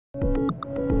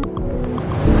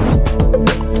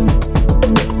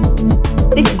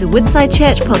is a Woodside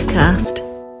Church podcast.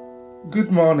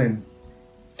 Good morning.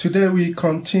 Today we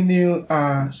continue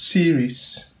our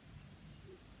series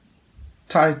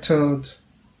titled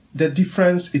The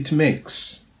Difference It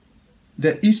Makes,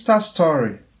 the Easter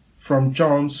story from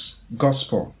John's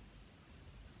Gospel.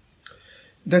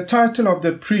 The title of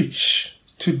the preach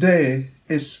today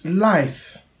is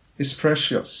Life is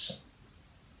Precious.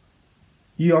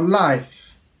 Your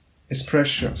life is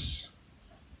precious.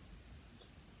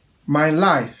 My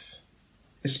life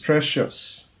is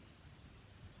precious.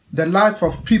 The life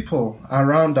of people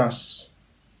around us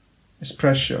is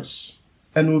precious,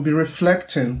 and we'll be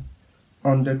reflecting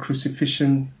on the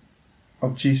crucifixion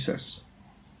of Jesus.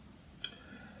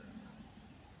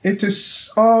 It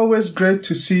is always great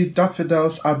to see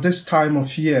daffodils at this time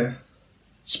of year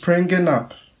springing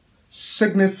up,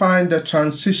 signifying the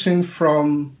transition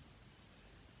from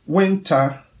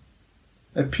winter,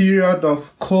 a period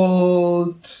of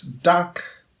cold,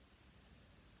 dark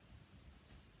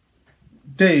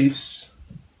days,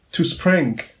 to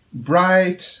spring,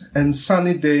 bright and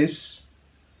sunny days,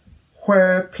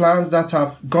 where plants that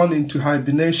have gone into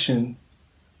hibernation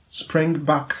spring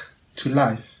back to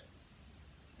life.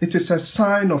 It is a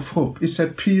sign of hope. It's a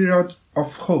period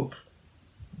of hope,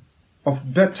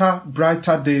 of better,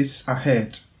 brighter days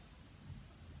ahead.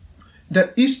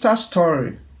 The Easter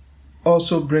story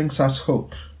also brings us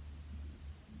hope.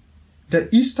 The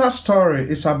Easter story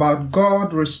is about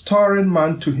God restoring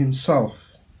man to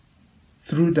himself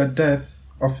through the death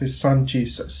of his son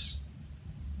Jesus.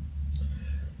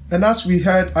 And as we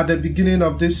heard at the beginning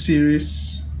of this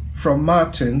series from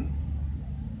Martin,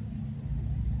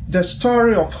 the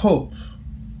story of hope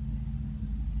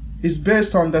is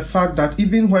based on the fact that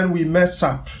even when we mess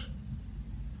up,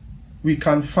 we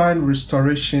can find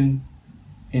restoration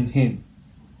in him.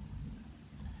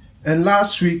 And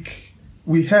last week,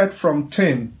 we heard from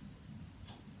Tim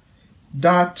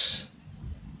that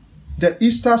the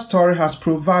Easter story has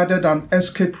provided an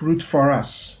escape route for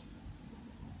us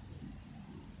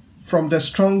from the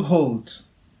stronghold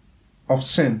of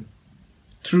sin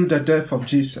through the death of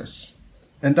Jesus,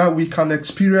 and that we can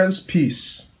experience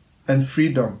peace and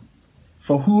freedom.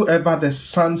 For whoever the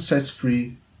Son sets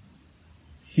free,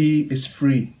 he is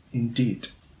free indeed.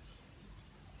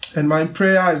 And my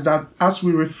prayer is that as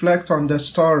we reflect on the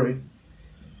story,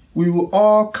 we will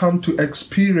all come to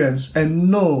experience and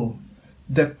know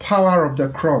the power of the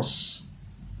cross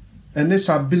and its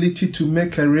ability to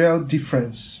make a real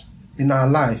difference in our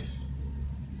life.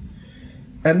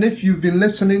 And if you've been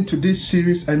listening to this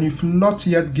series and you've not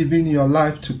yet given your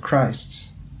life to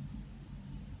Christ,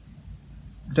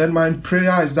 then my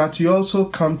prayer is that you also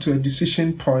come to a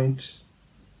decision point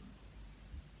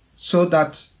so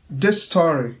that this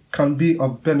story can be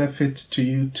of benefit to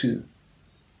you too.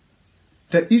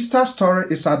 The Easter story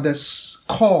is at the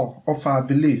core of our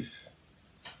belief.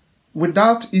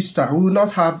 Without Easter, we will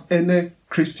not have any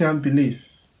Christian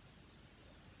belief.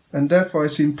 And therefore,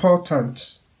 it's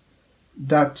important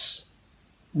that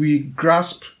we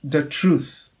grasp the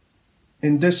truth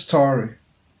in this story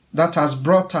that has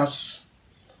brought us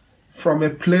from a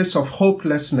place of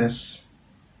hopelessness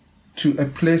to a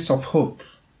place of hope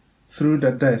through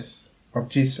the death of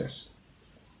Jesus.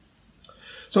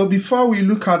 So before we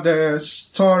look at the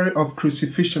story of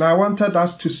crucifixion, I wanted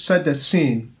us to set the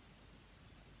scene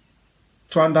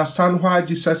to understand why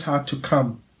Jesus had to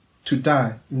come to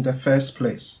die in the first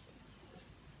place.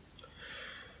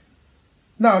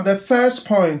 Now, the first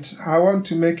point I want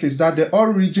to make is that the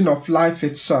origin of life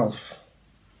itself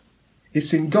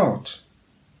is in God.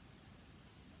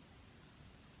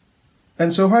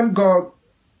 And so when God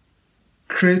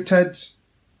created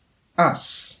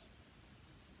us,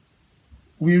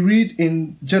 we read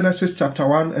in Genesis chapter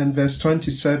 1 and verse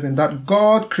 27 that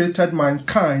God created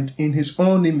mankind in his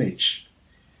own image.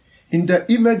 In the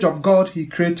image of God, he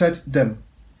created them.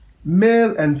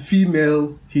 Male and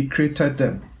female, he created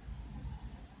them.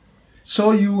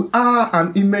 So you are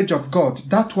an image of God.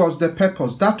 That was the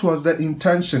purpose. That was the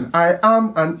intention. I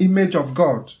am an image of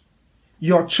God.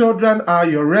 Your children are,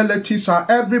 your relatives are,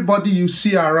 everybody you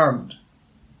see around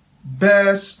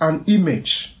bears an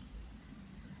image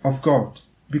of God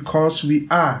because we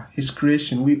are his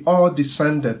creation. We all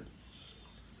descended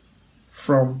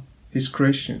from his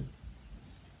creation.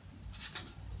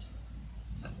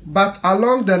 But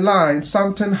along the line,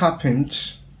 something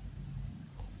happened.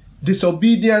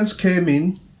 Disobedience came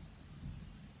in,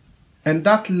 and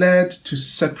that led to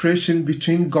separation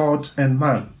between God and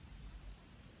man.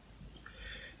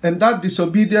 And that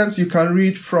disobedience, you can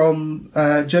read from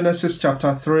Genesis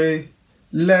chapter 3,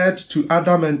 led to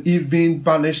Adam and Eve being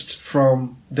banished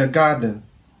from the garden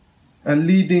and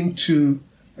leading to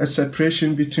a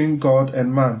separation between God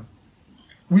and man.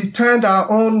 We turned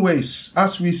our own ways,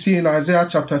 as we see in Isaiah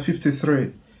chapter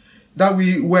 53, that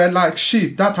we were like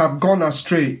sheep that have gone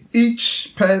astray,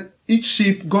 each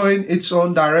sheep going its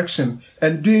own direction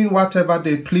and doing whatever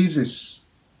they pleases.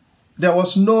 There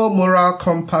was no moral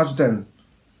compass then.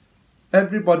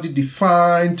 Everybody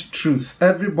defined truth.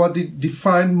 Everybody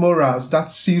defined morals that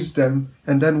seized them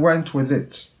and then went with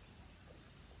it.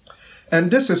 And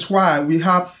this is why we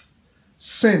have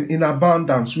sin in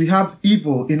abundance. We have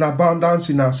evil in abundance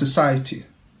in our society.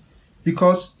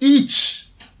 Because each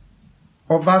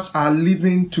of us are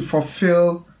living to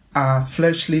fulfill our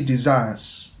fleshly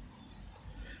desires.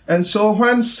 And so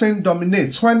when sin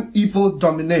dominates, when evil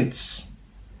dominates,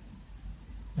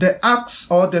 the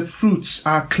acts or the fruits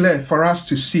are clear for us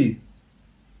to see,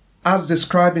 as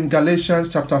described in Galatians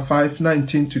chapter 5,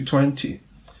 19 to 20.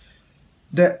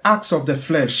 The acts of the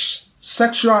flesh: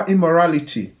 sexual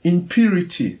immorality,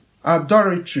 impurity,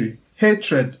 adultery,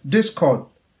 hatred, discord,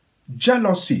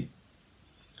 jealousy,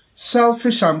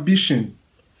 selfish ambition,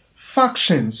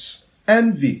 factions,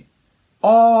 envy.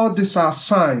 All these are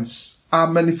signs, are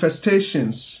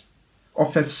manifestations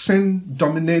of a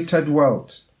sin-dominated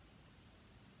world.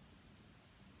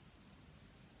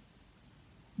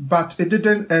 But it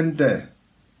didn't end there.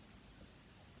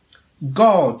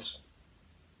 God,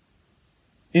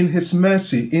 in his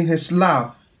mercy, in his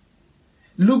love,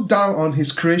 looked down on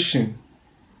his creation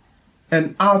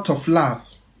and out of love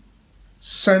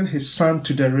sent his son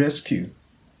to the rescue.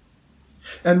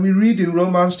 And we read in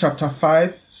Romans chapter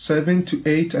 5, 7 to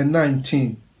 8 and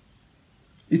 19.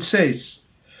 It says,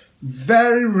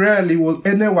 "Very rarely will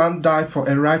anyone die for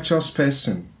a righteous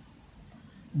person,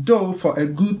 though for a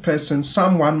good person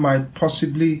someone might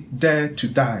possibly dare to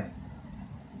die.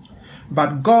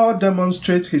 But God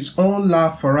demonstrates his own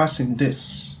love for us in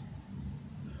this: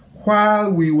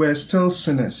 while we were still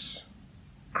sinners,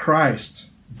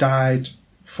 Christ died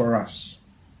for us.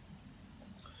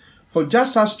 For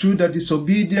just as through the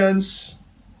disobedience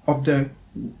of the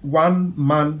one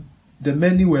man the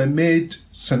many were made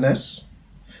sinners,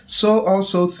 so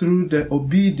also through the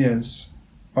obedience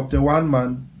of the one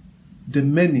man the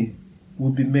many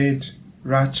will be made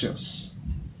righteous."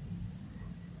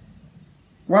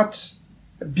 What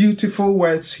beautiful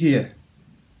words here.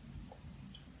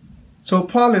 So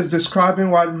Paul is describing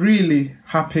what really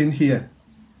happened here.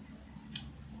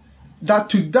 That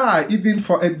to die even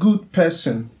for a good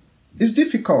person is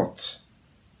difficult.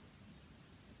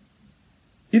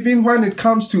 Even when it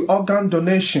comes to organ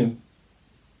donation,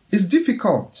 it's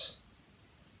difficult.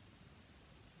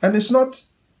 And it's not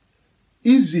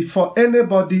easy for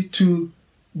anybody to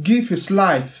give his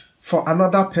life for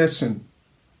another person,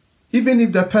 even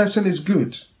if the person is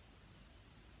good,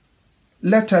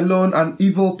 let alone an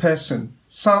evil person,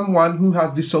 someone who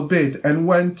has disobeyed and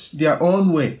went their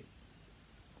own way.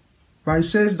 But he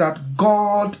says that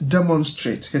God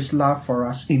demonstrates his love for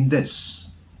us in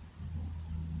this: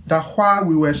 that while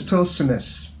we were still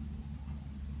sinners,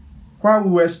 while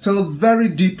we were still very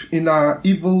deep in our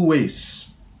evil ways,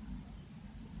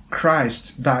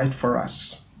 Christ died for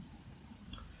us.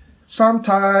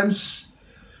 Sometimes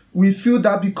we feel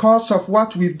that because of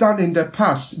what we've done in the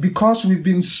past, because we've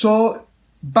been so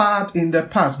bad in the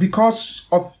past, because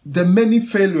of the many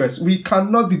failures, we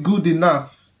cannot be good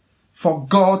enough for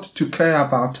God to care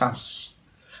about us.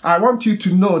 I want you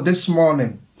to know this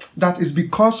morning that it's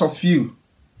because of you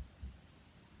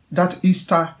that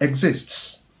Easter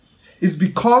exists. It's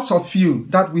because of you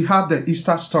that we have the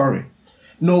Easter story.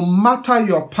 No matter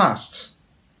your past,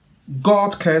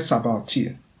 God cares about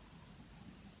you.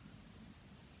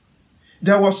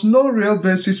 There was no real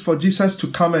basis for Jesus to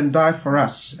come and die for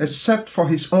us except for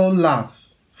his own love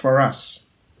for us.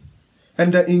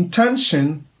 And the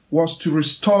intention was to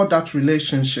restore that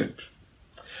relationship.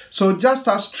 So just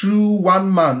as through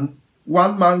one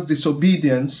man's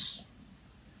disobedience,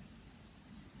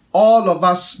 all of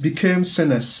us became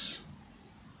sinners,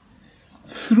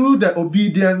 through the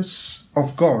obedience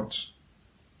of God,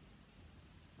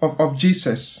 of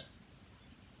Jesus,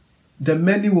 the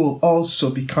many will also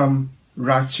become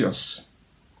righteous.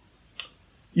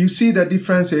 You see the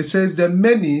difference? It says the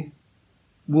many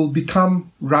will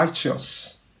become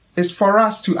righteous. It's for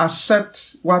us to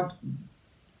accept what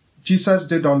Jesus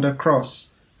did on the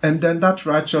cross, and then that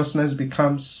righteousness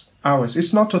becomes ours.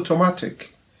 It's not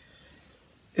automatic.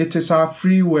 It is our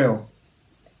free will.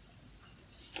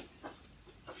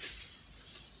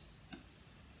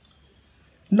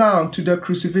 Now to the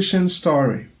crucifixion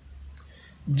story.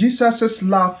 Jesus'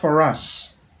 love for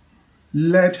us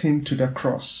led him to the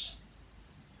cross.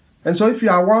 And so if you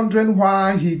are wondering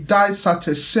why he died such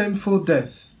a shameful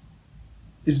death,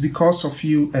 is because of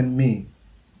you and me.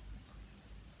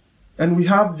 And we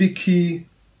have Vicky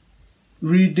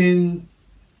reading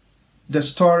the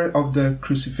story of the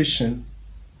crucifixion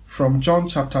from John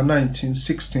chapter 19,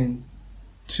 16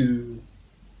 to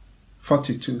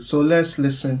 42. So let's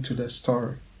listen to the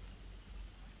story.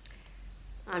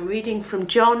 I'm reading from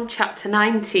John chapter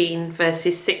 19,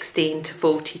 verses 16 to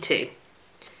 42.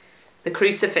 The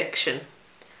crucifixion.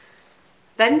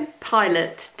 Then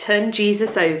Pilate turned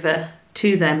Jesus over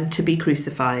to them to be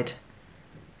crucified.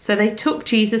 So they took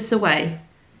Jesus away.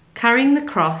 Carrying the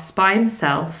cross by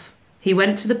himself, he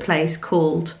went to the place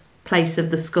called Place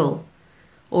of the Skull,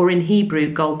 or in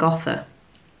Hebrew, Golgotha.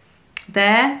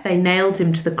 There they nailed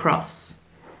him to the cross.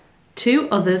 2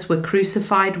 others were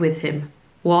crucified with him,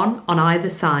 one on either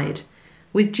side,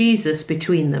 with Jesus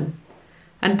between them.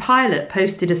 And Pilate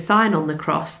posted a sign on the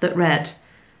cross that read,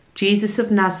 Jesus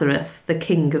of Nazareth, the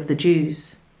King of the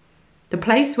Jews. The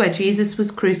place where Jesus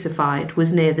was crucified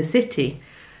was near the city,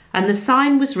 and the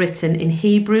sign was written in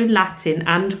Hebrew, Latin,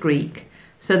 and Greek,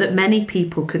 so that many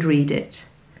people could read it.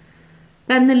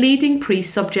 Then the leading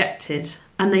priests objected,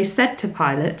 and they said to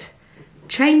Pilate,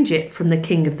 change it from the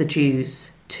King of the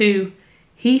Jews to,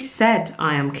 he said,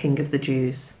 I am King of the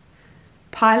Jews.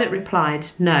 Pilate replied,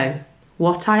 no,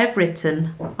 what I have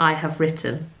written, I have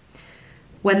written.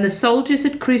 When the soldiers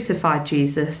had crucified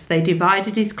Jesus, they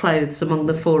divided his clothes among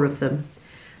the 4 of them.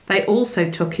 They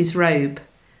also took his robe,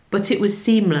 but it was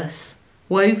seamless,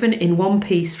 woven in one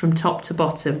piece from top to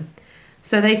bottom.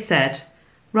 So they said,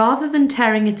 rather than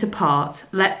tearing it apart,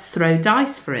 let's throw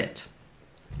dice for it.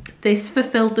 This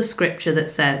fulfilled the scripture that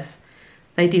says,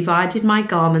 they divided my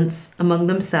garments among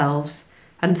themselves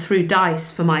and threw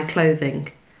dice for my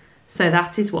clothing. So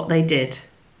that is what they did.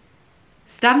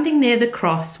 Standing near the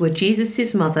cross were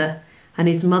Jesus' mother and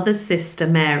his mother's sister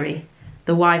Mary,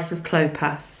 the wife of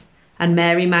Clopas, and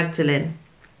Mary Magdalene.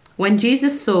 When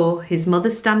Jesus saw his mother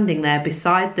standing there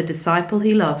beside the disciple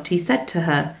he loved, he said to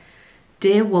her,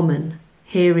 dear woman,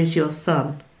 here is your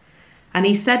son. And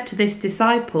he said to this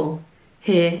disciple,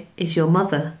 here is your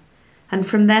mother. And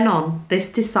from then on,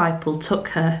 this disciple took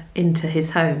her into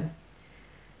his home.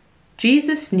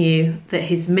 Jesus knew that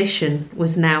his mission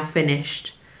was now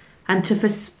finished, and to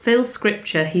fulfill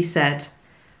scripture, he said,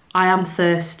 I am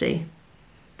thirsty.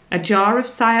 A jar of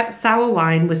sour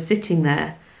wine was sitting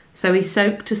there, so he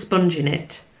soaked a sponge in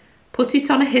it, put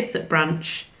it on a hyssop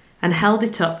branch, and held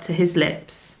it up to his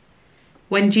lips.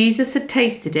 When Jesus had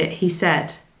tasted it, he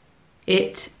said,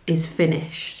 it is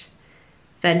finished.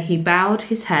 Then he bowed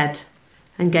his head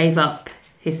and gave up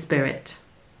his spirit.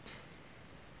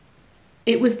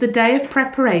 It was the day of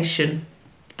preparation,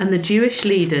 and the Jewish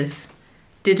leaders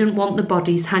didn't want the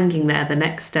bodies hanging there the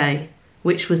next day,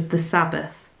 which was the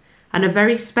Sabbath, and a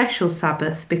very special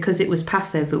Sabbath because it was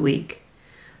Passover week.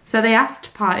 So they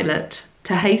asked Pilate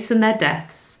to hasten their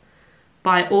deaths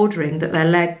by ordering that their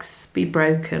legs be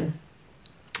broken.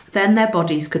 Then their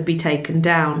bodies could be taken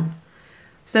down.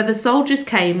 So the soldiers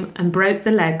came and broke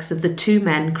the legs of the 2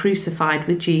 men crucified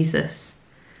with Jesus.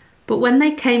 But when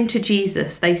they came to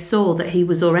Jesus, they saw that he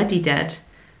was already dead,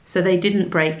 so they didn't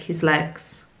break his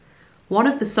legs. One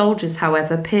of the soldiers,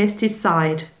 however, pierced his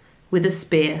side with a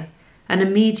spear, and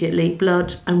immediately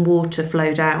blood and water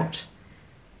flowed out.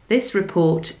 This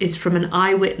report is from an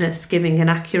eyewitness giving an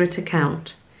accurate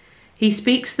account. He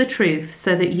speaks the truth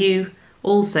so that you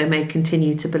also may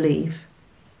continue to believe.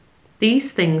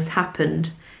 These things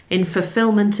happened in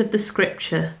fulfillment of the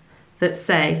scripture that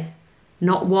say,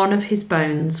 not one of his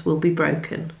bones will be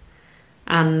broken,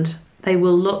 and they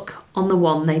will look on the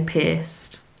one they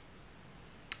pierced.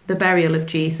 The burial of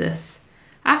Jesus.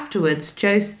 Afterwards,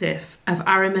 Joseph of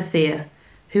Arimathea,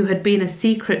 who had been a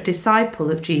secret disciple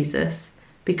of Jesus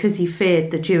because he feared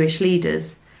the Jewish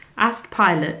leaders, asked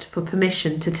Pilate for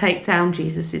permission to take down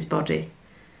Jesus' body.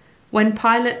 When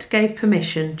Pilate gave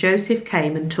permission, Joseph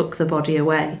came and took the body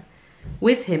away.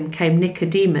 With him came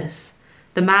Nicodemus,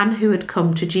 the man who had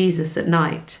come to Jesus at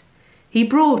night. He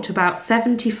brought about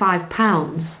 75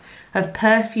 pounds of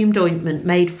perfumed ointment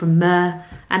made from myrrh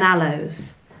and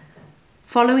aloes.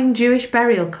 Following Jewish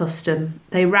burial custom,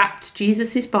 they wrapped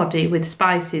Jesus' body with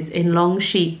spices in long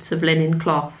sheets of linen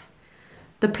cloth.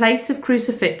 The place of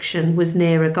crucifixion was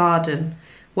near a garden,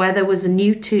 where there was a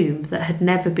new tomb that had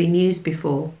never been used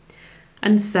before.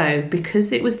 And so,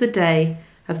 because it was the day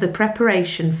of the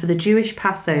preparation for the Jewish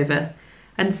Passover,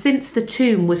 and since the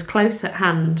tomb was close at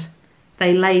hand,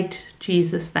 they laid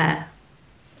Jesus there.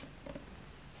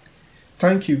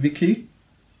 Thank you, Vicky.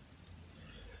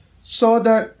 So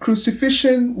the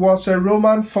crucifixion was a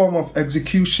Roman form of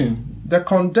execution. The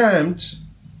condemned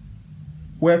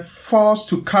were forced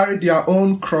to carry their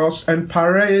own cross and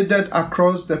paraded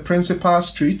across the principal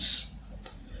streets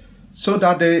so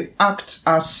that they act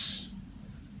as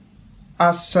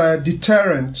a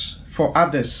deterrent for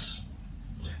others.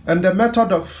 And the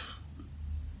method of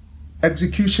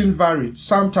execution varied.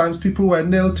 Sometimes people were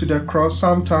nailed to the cross,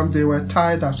 sometimes they were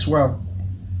tied as well.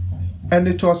 And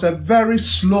it was a very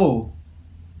slow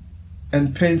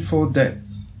and painful death.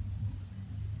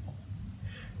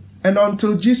 And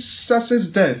until Jesus'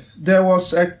 death, there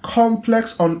was a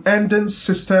complex, unending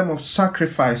system of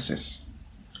sacrifices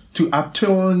to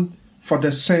atone for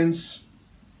the sins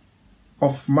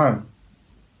of man.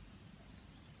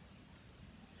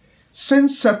 Sin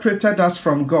separated us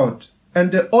from God,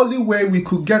 and the only way we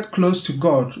could get close to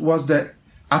God was the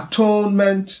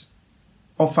atonement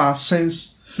of our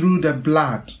sins through the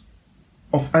blood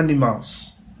of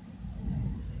animals.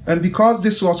 And because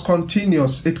this was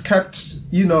continuous, it kept,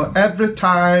 every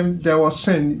time there was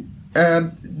sin,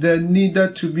 there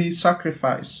needed to be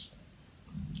sacrifice.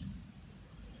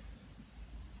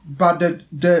 But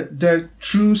the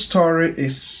true story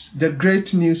is, the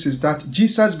great news is that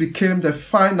Jesus became the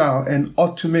final and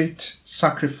ultimate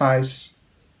sacrifice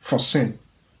for sin.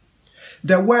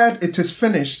 The word "it is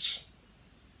finished"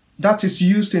 that is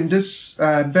used in these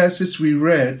verses we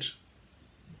read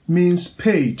means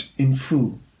paid in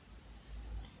full.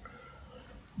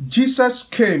 Jesus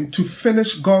came to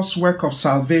finish God's work of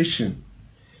salvation,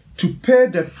 to pay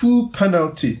the full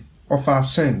penalty of our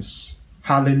sins.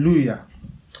 Hallelujah.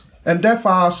 And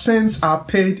therefore our sins are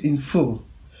paid in full.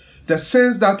 The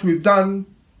sins that we've done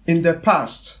in the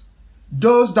past,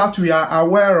 those that we are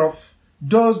aware of,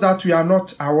 those that we are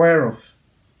not aware of,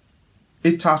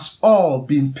 it has all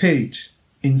been paid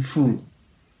in full.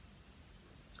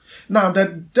 Now, the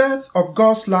death of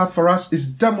God's love for us is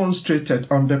demonstrated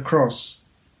on the cross.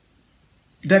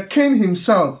 The King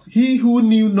himself, he who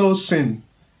knew no sin,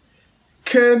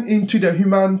 came into the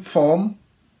human form,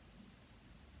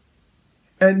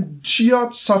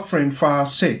 endured suffering for our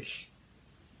sake,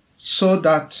 so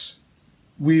that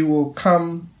we will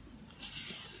come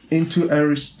into a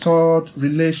restored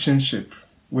relationship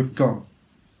with God.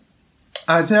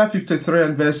 Isaiah 53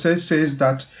 and verse 6 says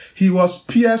that he was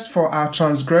pierced for our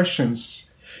transgressions,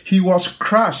 he was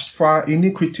crushed for our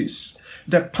iniquities.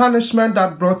 The punishment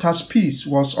that brought us peace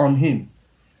was on him,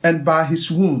 and by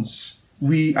his wounds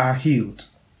we are healed.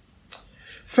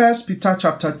 1 Peter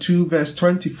chapter 2 verse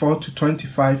 24 to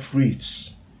 25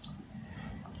 reads,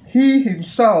 He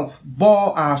himself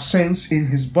bore our sins in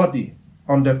his body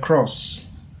on the cross,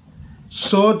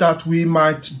 so that we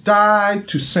might die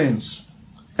to sins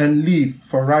and live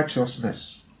for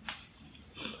righteousness.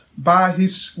 By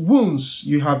his wounds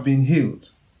you have been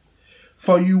healed.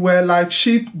 For you were like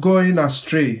sheep going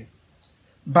astray,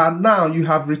 but now you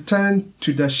have returned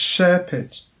to the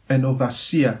shepherd and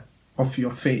overseer of your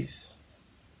faith.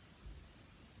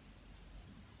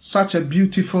 Such a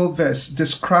beautiful verse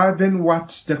describing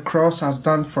what the cross has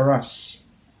done for us.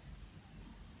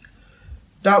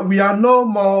 That we are no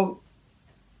more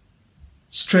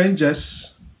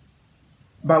strangers,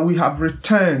 but we have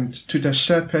returned to the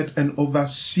shepherd and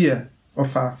overseer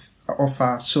of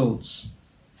our souls.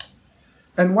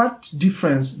 And what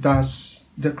difference does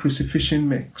the crucifixion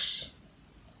make?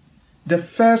 The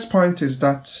first point is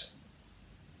that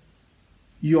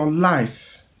your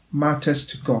life matters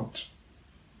to God.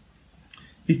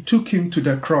 It took him to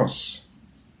the cross.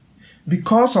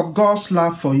 Because of God's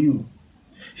love for you,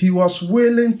 he was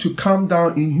willing to come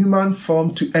down in human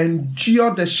form to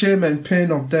endure the shame and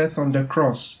pain of death on the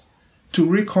cross, to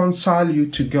reconcile you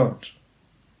to God.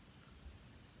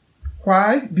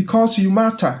 Why? Because you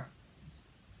matter.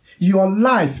 Your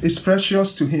life is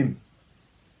precious to him.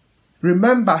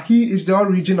 Remember, he is the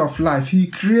origin of life. He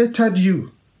created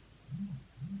you.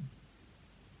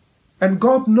 And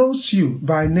God knows you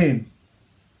by name.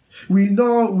 We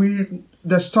know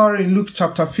the story in Luke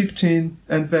chapter 15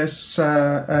 and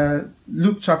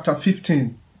Luke chapter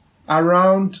 15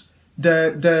 around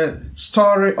the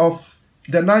story of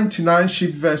the 99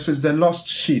 sheep versus the lost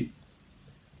sheep.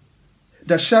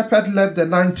 The shepherd left the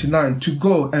 99 to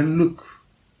go and look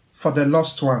for the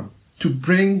lost one, to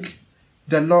bring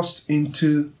the lost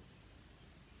into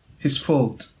his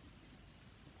fold.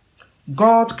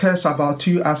 God cares about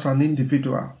you as an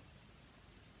individual.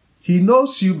 He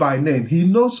knows you by name. He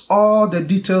knows all the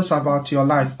details about your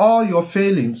life, all your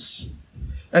failings.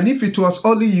 And if it was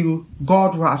only you,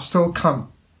 God would have still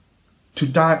come to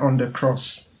die on the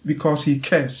cross because he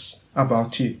cares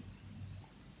about you.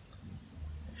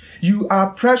 You are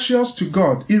precious to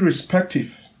God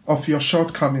irrespective of your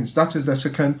shortcomings. That is the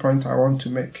second point I want to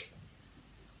make.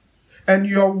 And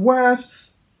your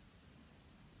worth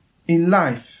in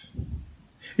life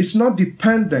is not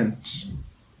dependent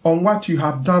on what you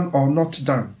have done or not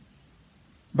done,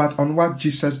 but on what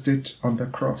Jesus did on the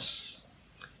cross.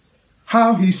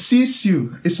 How he sees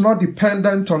you is not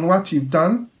dependent on what you've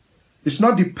done. It's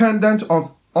not dependent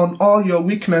on all your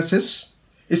weaknesses.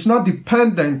 It's not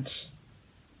dependent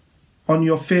on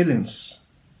your failings,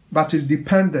 but is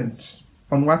dependent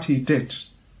on what he did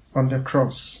on the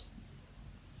cross.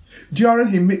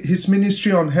 During his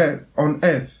ministry on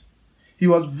earth, he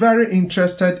was very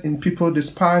interested in people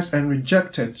despised and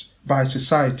rejected by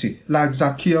society, like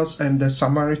Zacchaeus and the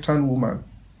Samaritan woman.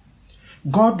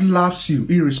 God loves you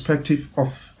irrespective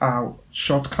of our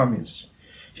shortcomings.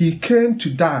 He came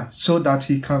to die so that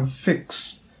he can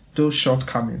fix those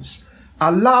shortcomings.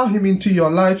 Allow him into your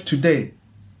life today,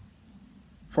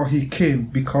 for he came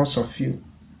because of you.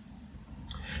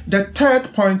 The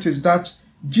third point is that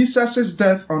Jesus'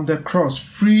 death on the cross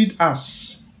freed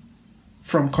us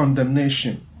from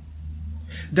condemnation.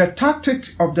 The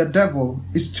tactic of the devil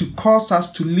is to cause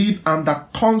us to live under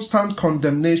constant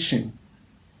condemnation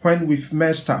when we've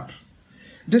messed up.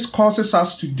 This causes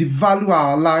us to devalue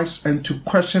our lives and to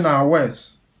question our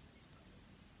worth.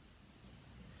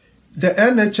 The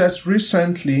NHS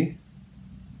recently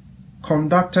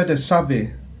conducted a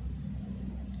survey,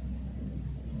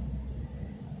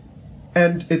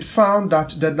 and it found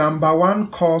that the number one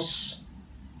cause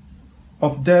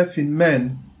of death in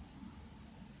men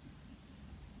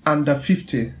under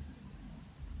 50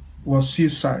 was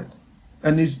suicide,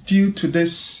 and is due to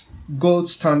this gold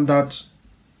standard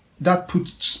that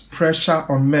puts pressure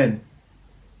on men.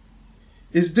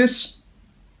 Is this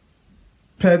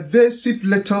pervasive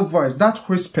little voice that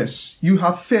whispers, you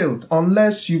have failed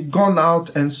unless you've gone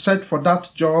out and set for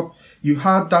that job, you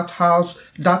had that house,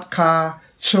 that car,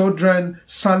 children,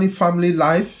 sunny family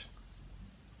life.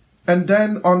 And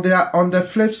then on the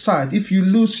flip side, if you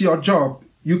lose your job,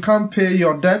 you can't pay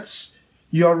your debts,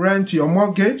 your rent, your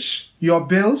mortgage, your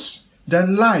bills,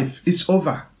 then life is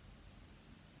over.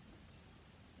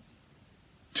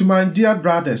 To my dear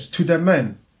brothers, to the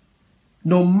men,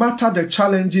 no matter the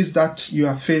challenges that you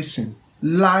are facing,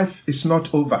 life is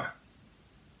not over.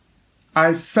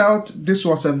 I felt this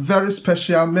was a very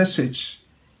special message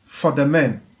for the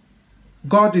men.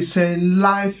 God is saying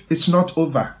life is not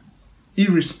over,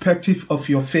 irrespective of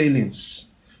your failings.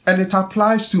 And it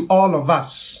applies to all of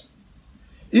us.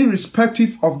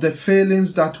 Irrespective of the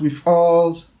failings that we've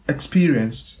all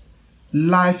experienced,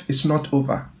 life is not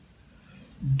over.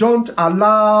 Don't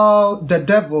allow the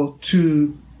devil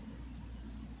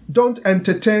don't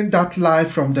entertain that lie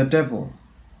from the devil.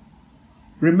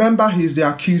 Remember, he is the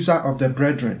accuser of the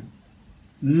brethren.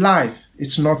 Life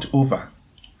is not over.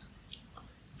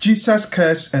 Jesus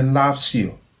cares and loves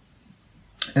you.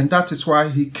 And that is why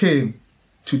he came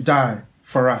to die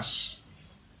for us.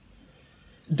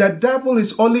 The devil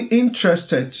is only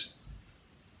interested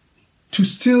to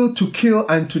steal, to kill,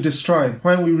 and to destroy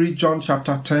when we read John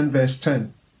chapter 10, verse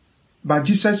 10. But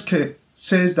Jesus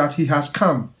says that he has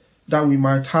come that we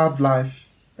might have life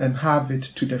and have it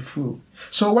to the full.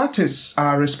 So what is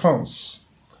our response?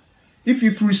 If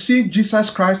you've received Jesus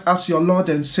Christ as your Lord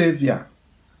and Savior,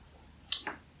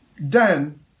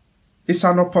 then it's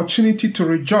an opportunity to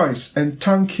rejoice and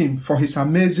thank him for his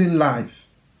amazing life,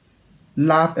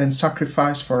 love, and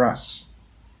sacrifice for us.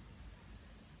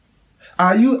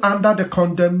 Are you under the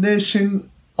condemnation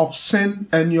of sin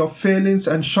and your failings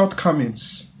and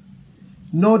shortcomings?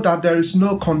 Know that there is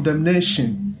no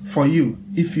condemnation for you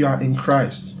if you are in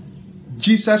Christ.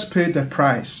 Jesus paid the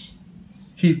price.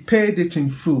 He paid it in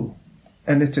full,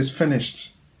 and it is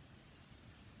finished.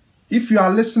 If you are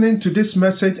listening to this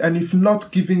message and if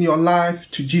not giving your life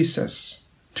to Jesus,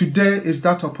 today is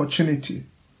that opportunity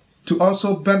to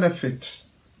also benefit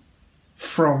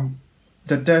from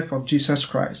the death of Jesus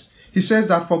Christ. He says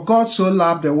that for God so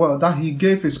loved the world that he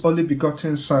gave his only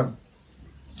begotten Son,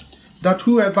 that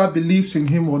whoever believes in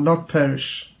him will not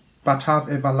perish, but have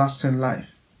everlasting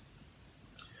life.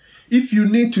 If you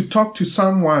need to talk to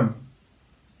someone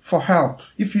for help,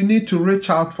 if you need to reach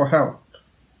out for help,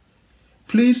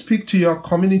 please speak to your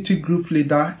community group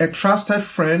leader, a trusted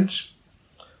friend,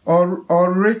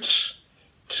 or reach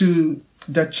to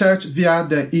the church via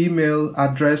the email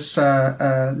address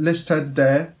listed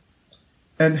there,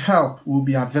 and help will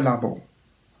be available.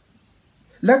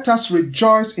 Let us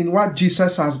rejoice in what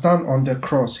Jesus has done on the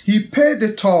cross. He paid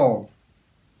it all,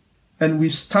 and we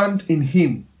stand in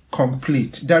him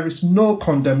complete. There is no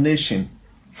condemnation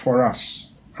for us.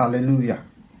 Hallelujah.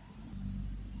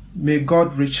 May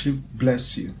God richly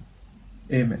bless you.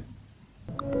 Amen.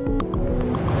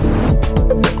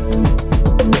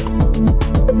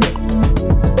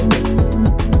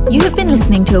 You have been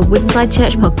listening to a Woodside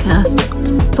Church podcast.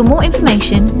 For more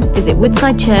information, visit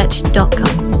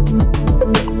woodsidechurch.com.